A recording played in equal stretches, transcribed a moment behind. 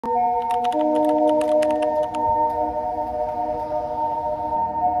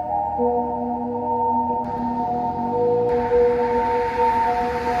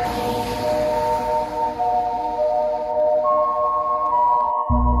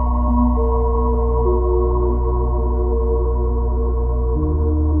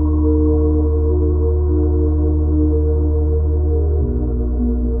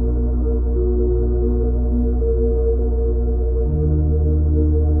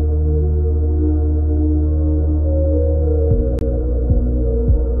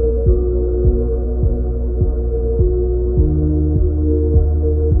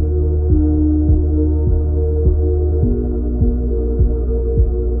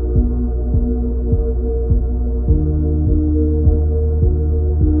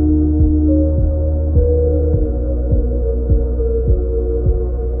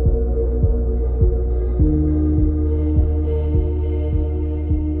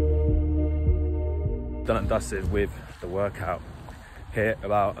done and dusted with the workout. Hit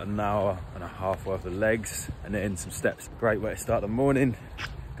about an hour and a half worth of legs and then some steps. Great way to start the morning.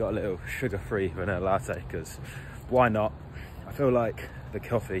 Got a little sugar-free vanilla latte because why not? I feel like the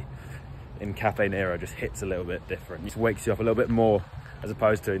coffee in Cafe Nero just hits a little bit different. It just wakes you up a little bit more as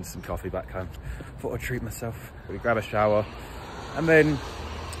opposed to instant coffee back home. Thought I'd treat myself. We grab a shower and then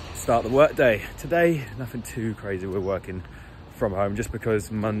start the work day. Today, nothing too crazy. We're working from home just because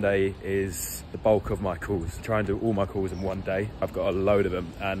Monday is the bulk of my calls. I try and do all my calls in one day. I've got a load of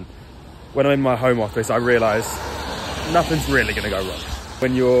them, and when I'm in my home office I realise nothing's really going to go wrong.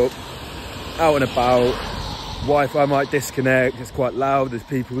 When you're out and about, Wi-Fi might disconnect, it's quite loud, there's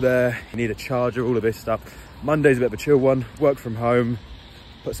people there, you need a charger, all of this stuff. Monday's a bit of a chill one, work from home,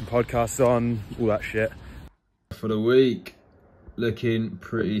 put some podcasts on, all that shit. For the week, looking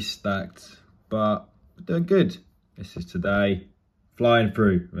pretty stacked, but doing good. This is today, flying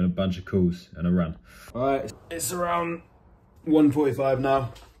through with a bunch of calls and a run. All right, it's around 1:45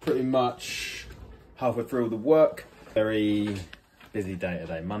 now, pretty much halfway through the work. Very busy day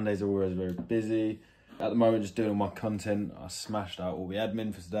today. Mondays are always very busy. At the moment, just doing all my content. I smashed out all the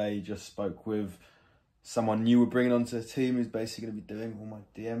admin for today. Just spoke with someone new we're bringing onto the team who's basically going to be doing all my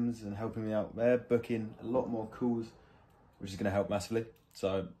DMs and helping me out there, booking a lot more calls, which is going to help massively.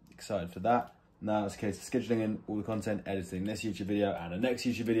 So excited for that. Now it's a case of scheduling in all the content, editing this YouTube video and the next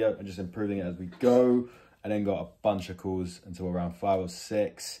YouTube video, and just improving it as we go. And then got a bunch of calls until around 5 or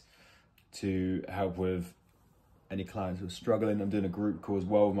 6 to help with any clients who are struggling. I'm doing a group call as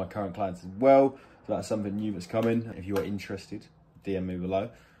well with my current clients as well. So that's something new that's coming. If you are interested, DM me below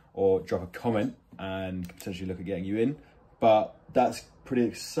or drop a comment and potentially look at getting you in. But that's pretty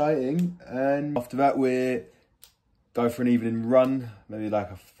exciting. And after that, we're go for an evening run, maybe like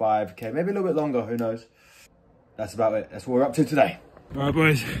a 5K, maybe a little bit longer, who knows. That's about it. That's what we're up to today. All right,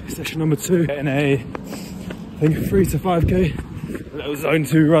 boys, session number 2. Getting a, I think, 3 to 5K, a little zone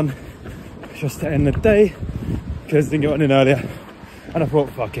 2 run, just to end the day, because I didn't get one in earlier. And I thought,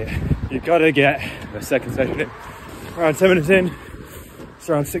 fuck it. You've got to get the second session in. Around 10 minutes in, it's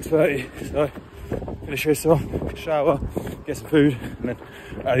around 6:30, so finish this off, shower, get some food, and then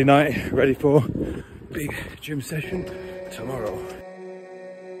early night, ready for big gym session tomorrow.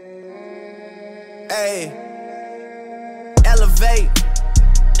 Hey, elevate,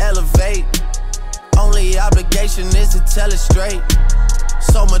 elevate. Only obligation is to tell it straight.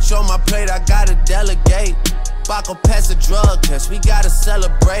 So much on my plate, I gotta delegate. Baco pass a drug test, we gotta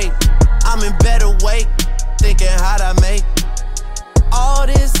celebrate. I'm in better weight, thinking how'd I make all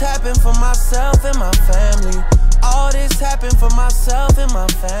this happen for myself and my family. All this happened for myself and my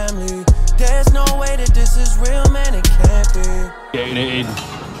family. There's no way that this is real, man, it can't be. Getting it in.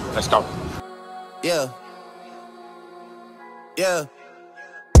 Let's go. Yeah. Yeah.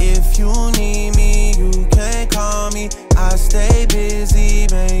 If you need me, you can call me. I stay busy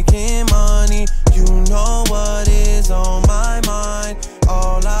making money. You know what is on my mind.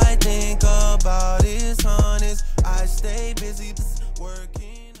 All I think about is honest. I stay busy working.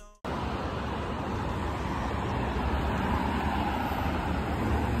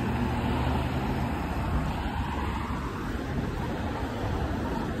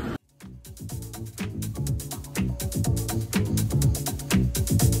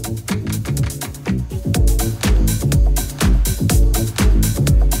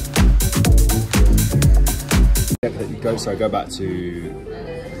 Go back to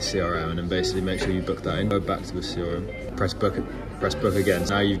the CRM and then basically make sure you book that in. Go back to the CRM, press book again.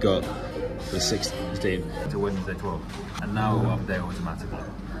 Now you've got the 16th to Wednesday 12th, and now it'll update automatically.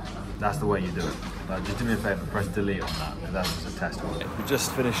 That's the way you do it. But just do me a favour, press delete on that, because that's just a test one. We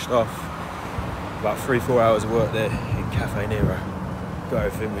just finished off about 3-4 hours of work there in Cafe Nero. Got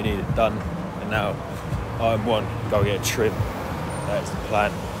everything we needed done, and now I'm one, go get a trim. That's the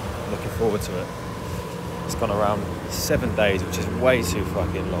plan. Looking forward to it. It's gone around 7 days, which is way too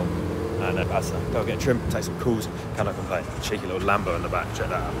fucking long. And that's it. Go get a trim, take some calls, cannot complain. Cheeky little Lambo in the back, check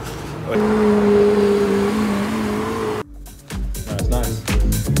that out. That's nice.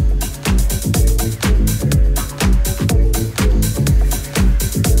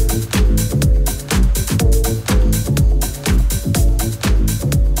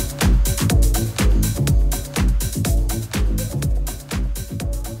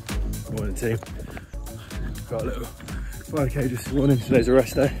 Morning team. Got a little 5K just this morning. Today's a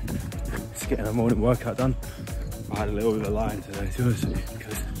rest day. Just getting a morning workout done. I had a little bit of a line today, to be honest with you,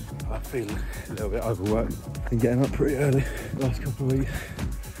 because I'm feeling a little bit overworked. Been getting up pretty early the last couple of weeks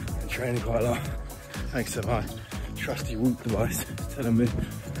and training quite a lot. Thanks to my trusty Whoop device telling me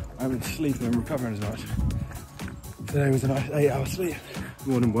I haven't been sleeping and recovering as much. Today was a nice 8-hour sleep.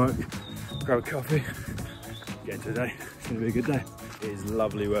 Morning work, grab a coffee, get into the day. It's gonna be a good day. It is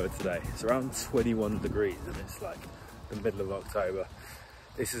lovely weather today. It's around 21 degrees and it's like the middle of October.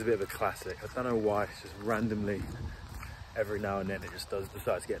 This is a bit of a classic. I don't know why, it's just randomly, every now and then it just does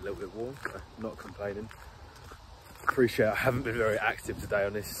decide to get a little bit warm. So I'm not complaining. Appreciate I haven't been very active today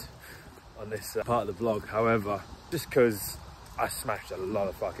on this part of the vlog. However, just because I smashed a lot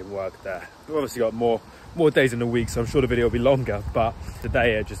of fucking work there. We've obviously got more days in the week, so I'm sure the video will be longer, but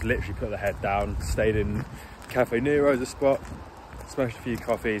today I just literally put the head down, stayed in Cafe Nero's a spot, smashed a few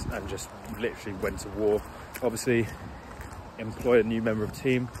coffees and just literally went to war. Obviously employed a new member of the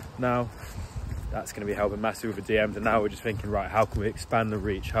team now. That's going to be helping massive with the DMs, and now we're just thinking, right, how can we expand the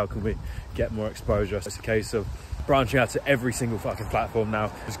reach? How can we get more exposure? It's a case of branching out to every single fucking platform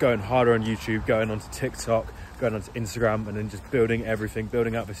now, just going harder on YouTube, going onto TikTok, going onto Instagram, and then just building everything,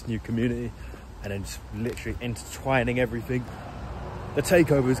 building up this new community, and then just literally intertwining everything. The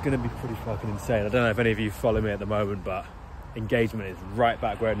takeover is going to be pretty fucking insane. I don't know if any of you follow me at the moment, but engagement is right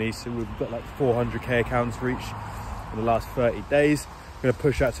back where it needs to. We've got like 400k accounts reached in the last 30 days. We're going to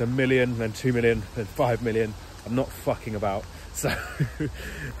push out to 1 million, then 2 million, then 5 million. I'm not fucking about. So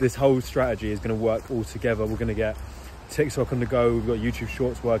this whole strategy is going to work all together. We're going to get TikTok on the go. We've got YouTube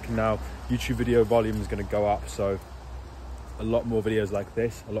Shorts working now. YouTube video volume is going to go up. So a lot more videos like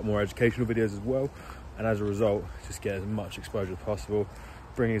this, a lot more educational videos as well. And as a result, just get as much exposure as possible,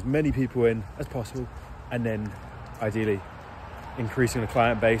 bring as many people in as possible, and then ideally increasing the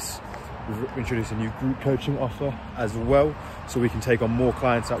client base. We've introduced a new group coaching offer as well, so we can take on more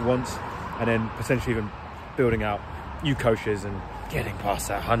clients at once, and then potentially even building out new coaches and getting past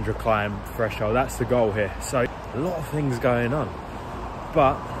that 100 client threshold. That's the goal here. So a lot of things going on,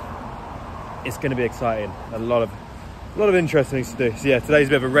 but it's going to be exciting. A lot of interesting things to do. So yeah, today's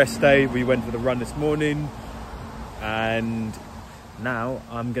a bit of a rest day. We went for the run this morning, and now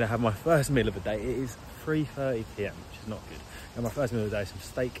I'm going to have my first meal of the day. It is 3:30 p.m, which is not good. And my first meal of the day, some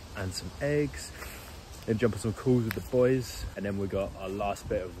steak and some eggs. Then jump on some calls with the boys, and then we got our last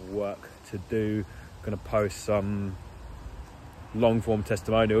bit of work to do. Going to post some long form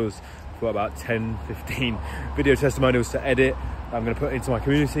testimonials. We've got about 10-15 video testimonials to edit. I'm going to put into my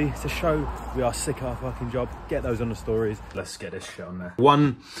community to show we are sick of our fucking job. Get those on the stories. Let's get this shit on there.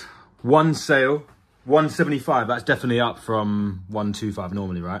 One sale, 175. That's definitely up from 125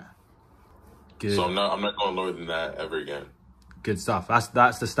 normally, right? Good. So I'm not going lower than that ever again. Good stuff.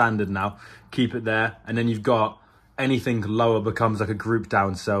 That's the standard now. Keep it there, and then you've got anything lower becomes like a group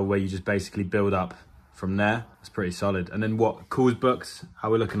down sell where you just basically build up from there. That's pretty solid. And then what? Calls booked? How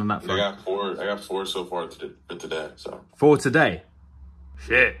are we looking on that front? I got four so far for today. So 4 today.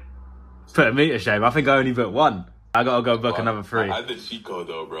 Shit. Put me to shame. I think I only booked 1. I gotta go book another 3. I had the cheat code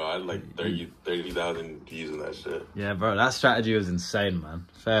though, bro. I had like 30,000 views in that shit. Yeah, bro. That strategy was insane, man.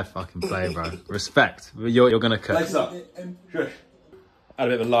 Fair fucking play, bro. Respect. You're gonna cook. Legs up. Shush. I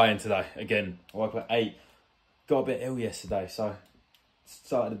had a bit of a lie-in today. Again, I woke up at 8. Got a bit ill yesterday, so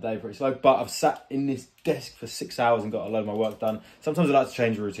started the day pretty slow. But I've sat in this desk for 6 hours and got a load of my work done. Sometimes I like to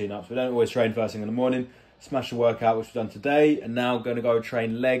change the routine up. So we don't always train first thing in the morning. Smash a workout, which we've done today, and now going to go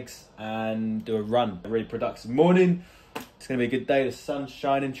train legs and do a run. A really productive morning. It's going to be a good day. The sun's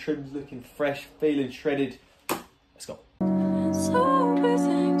shining, trim's looking fresh, feeling shredded. Let's go.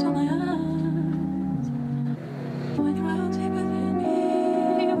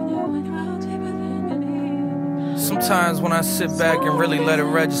 Sometimes when I sit back and really let it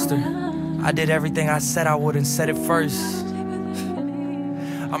register, I did everything I said I would and said it first.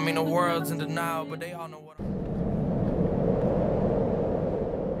 I mean, the world's in denial, but they all know what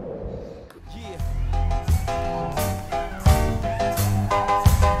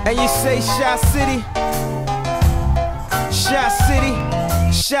And you say Shy City, Shy City,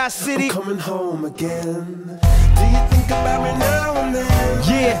 Shy City. I'm coming home again. Do you think about me now and then?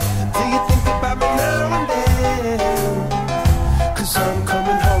 Yeah. Do you think about me now and then? Cause I'm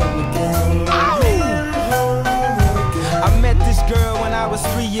coming home again. I met this girl when I was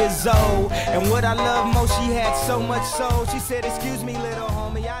 3 years old, and what I love most, she had so much soul. She said, excuse me, little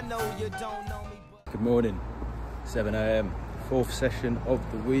homie, I know you don't know me, but... Good morning, 7 AM, 4th session of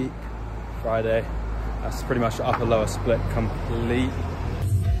the week, Friday. That's pretty much the upper lower split complete.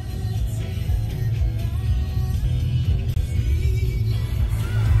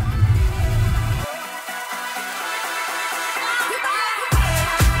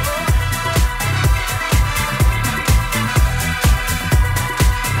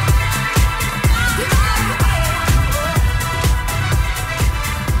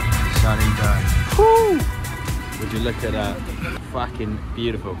 Look at that, fucking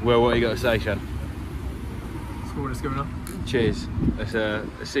beautiful. Well, what you got to say, Sean? Let's go on. Cheers.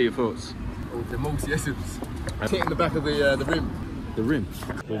 Let's see your thoughts. The multi essence. Hitting the back of the rim. The rim.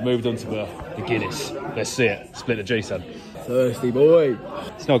 We've moved on to the Guinness. Let's see it. Split the G, son. Thirsty boy.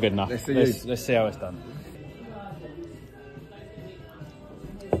 It's not good enough. Let's see how it's done.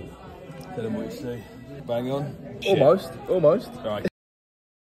 Tell them what you see. Bang on. Almost. Right.